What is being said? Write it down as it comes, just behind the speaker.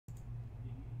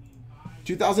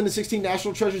2016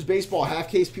 National Treasures Baseball, half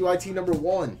case PYT number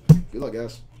 1. Good luck,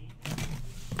 guys.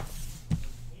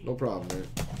 No problem, man.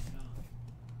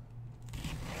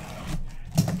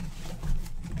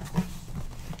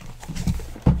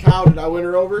 Cow, did I win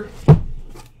her over?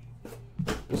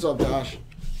 What's up, Josh?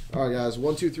 All right, guys.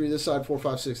 1, 2, 3 this side, 4,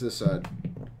 5, 6 this side.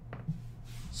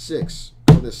 6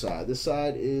 on this side. This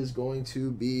side is going to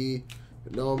be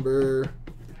number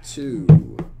 2.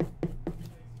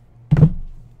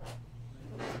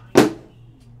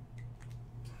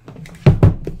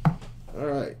 All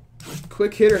right.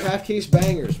 Quick hitter half case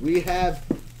bangers. We have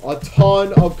a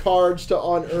ton of cards to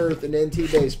unearth in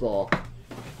NT baseball.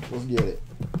 Let's get it.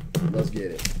 Let's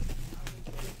get it.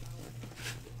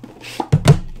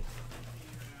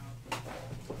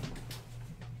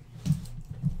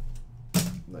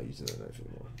 I'm not using that knife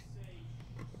anymore.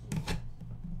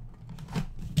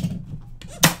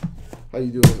 How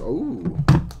you doing? Oh,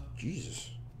 Jesus.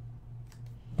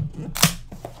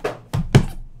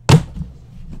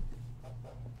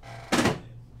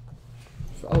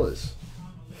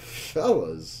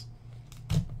 Fellas.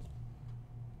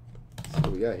 That's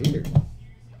what we got here.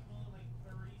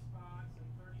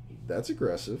 That's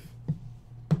aggressive.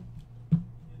 The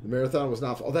marathon was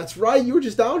not... Oh, that's right. You were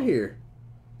just down here.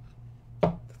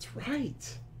 That's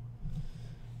right.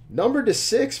 Number to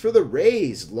 6 for the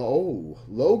Rays.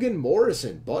 Logan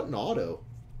Morrison. Button auto.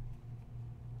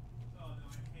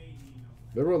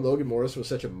 Remember when Logan Morrison was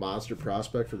such a monster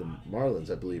prospect for the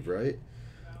Marlins, I believe, right?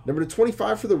 Number to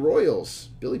 25 for the Royals.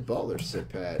 Billy Butler sit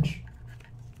patch.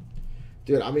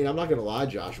 Dude, I mean, I'm not going to lie,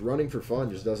 Josh. Running for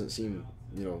fun just doesn't seem,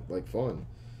 you know, like fun.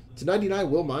 To 99,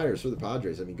 Will Myers for the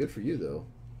Padres. I mean, good for you, though.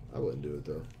 I wouldn't do it,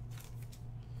 though.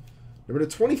 Number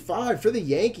to 25 for the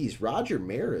Yankees. Roger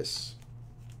Maris.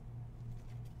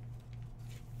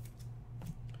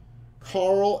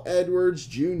 Carl Edwards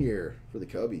Jr. for the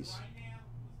Cubbies.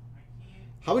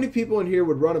 How many people in here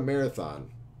would run a marathon?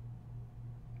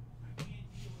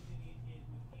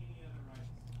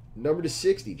 Number to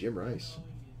 60, Jim Rice.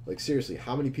 Like, seriously,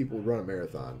 how many people would run a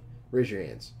marathon? Raise your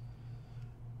hands.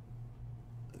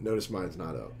 Notice mine's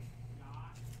not up. Oh,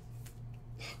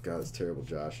 God, that's terrible,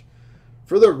 Josh.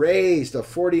 For the Rays, to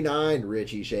 49,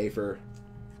 Richie Schaefer.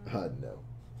 No.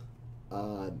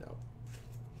 No.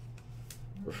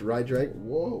 Right, Drake?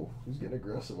 Whoa, who's getting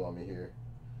aggressive on me here?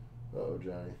 Uh-oh,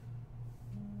 Johnny.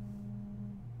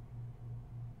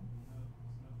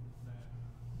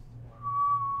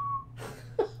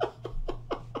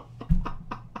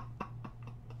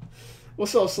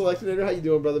 What's up, Selectinator? How you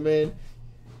doing, brother, man?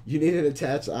 You need an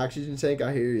attached oxygen tank?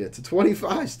 I hear you. To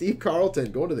 25, Steve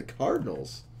Carlton going to the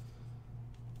Cardinals.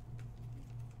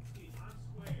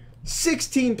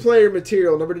 16-player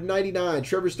material, number to 99.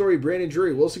 Trevor Story, Brandon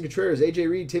Drury, Wilson Contreras, A.J.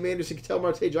 Reed, Tim Anderson, Ketel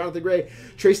Marte, Jonathan Gray,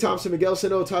 Trace Thompson, Miguel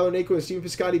Sano, Tyler Naquin, Steven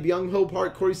Piscotty, Byung-Ho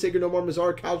Park, Corey Seager, Nomar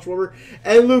Mazar, Kyle Schwarber,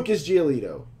 and Lucas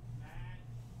Giolito.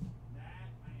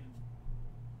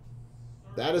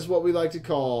 That is what we like to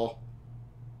call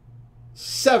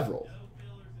several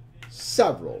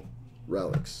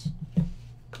relics.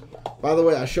 By the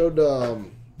way, I showed,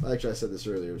 actually I said this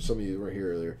earlier, some of you weren't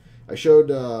here earlier. I showed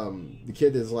the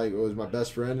kid that's like, was my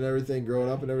best friend and everything, growing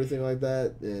up and everything like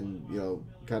that, and, you know,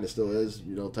 kind of still is,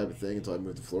 you know, type of thing until I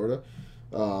moved to Florida.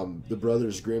 The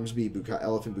Brothers Grimsby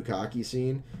Elephant Bukkake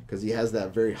scene, because he has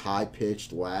that very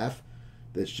high-pitched laugh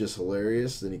that's just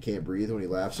hilarious, and he can't breathe when he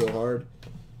laughs so hard.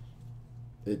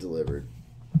 It delivered.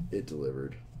 It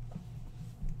delivered.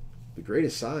 The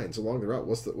greatest signs along the route.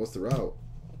 What's the route?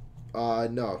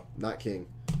 No, not King.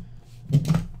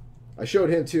 I showed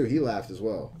him too. He laughed as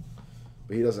well,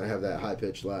 but he doesn't have that high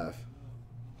pitched laugh.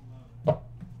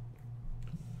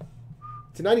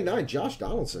 To 99, Josh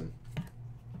Donaldson.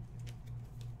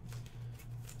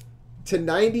 To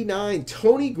 99,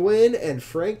 Tony Gwynn and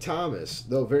Frank Thomas.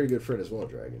 Though very good friend as well,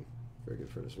 Dragon. Very good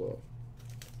friend as well.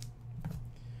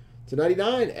 To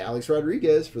 99, Alex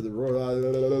Rodriguez for the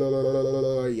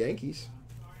Royal Yankees.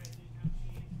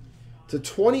 To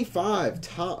 25,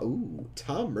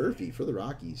 Tom Murphy for the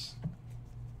Rockies.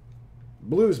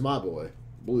 Blue's my boy.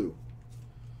 Blue,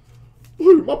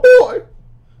 my boy.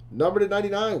 Number to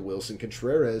 99, Wilson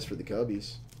Contreras for the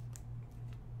Cubbies.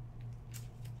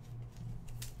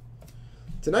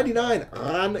 To 99,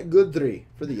 Ron Goodry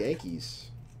for the Yankees.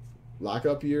 Lock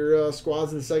up your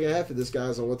squads in the second half of this,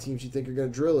 guys, on what teams you think are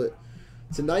going to drill it.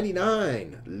 To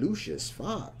 99, Lucius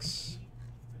Fox.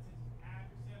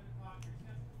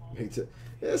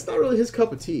 It's not really his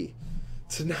cup of tea.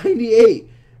 To 98,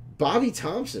 Bobby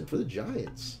Thompson for the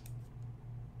Giants.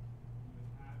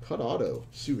 Cut auto,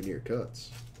 souvenir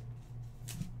cuts.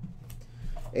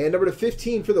 And number to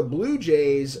 15 for the Blue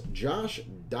Jays, Josh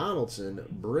Donaldson,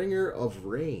 Bringer of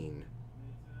Rain.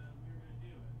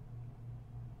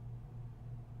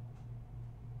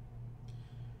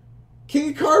 King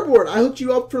of Cardboard, I hooked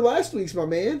you up for last week's, my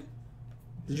man.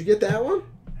 Did you get that one?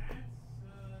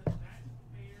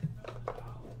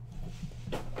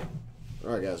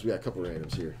 All right, guys, we got a couple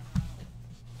randoms here.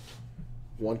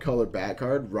 One color bat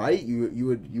card, right? You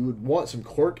would want some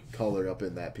cork color up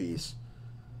in that piece.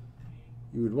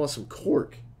 You would want some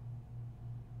cork.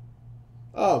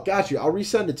 Oh, got you. I'll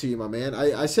resend it to you, my man.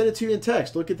 I sent it to you in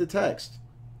text. Look at the text.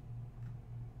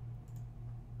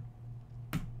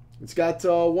 It's got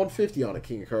 150 on it,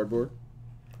 King of Cardboard.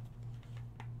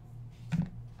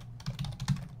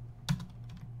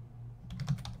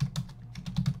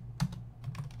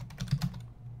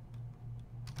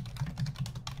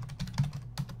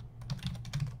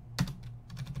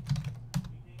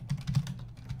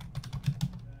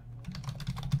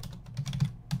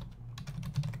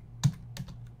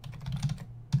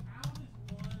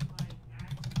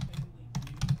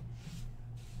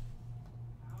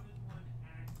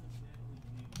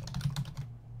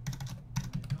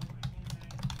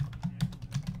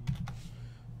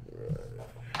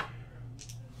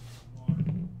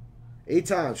 Eight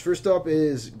times. First up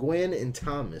is Gwen and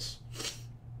Thomas.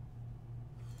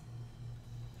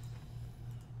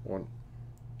 1,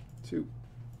 2,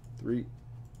 3,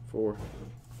 4,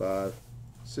 5,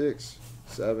 6,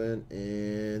 7,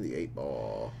 and the 8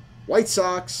 ball. White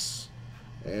Sox.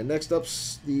 And next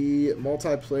up's the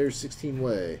multiplayer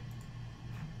 16-way.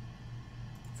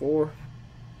 4,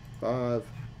 5,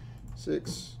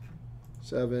 6,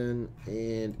 7,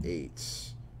 and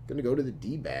 8. Gonna go to the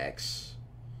D-backs.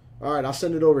 All right, I'll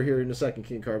send it over here in a second,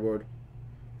 King Cardboard.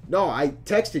 No, I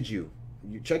texted you.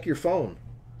 You check your phone.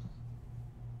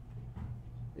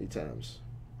 8 times.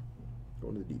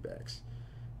 Going to the D-backs.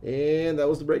 And that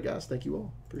was the break, guys. Thank you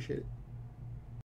all. Appreciate it.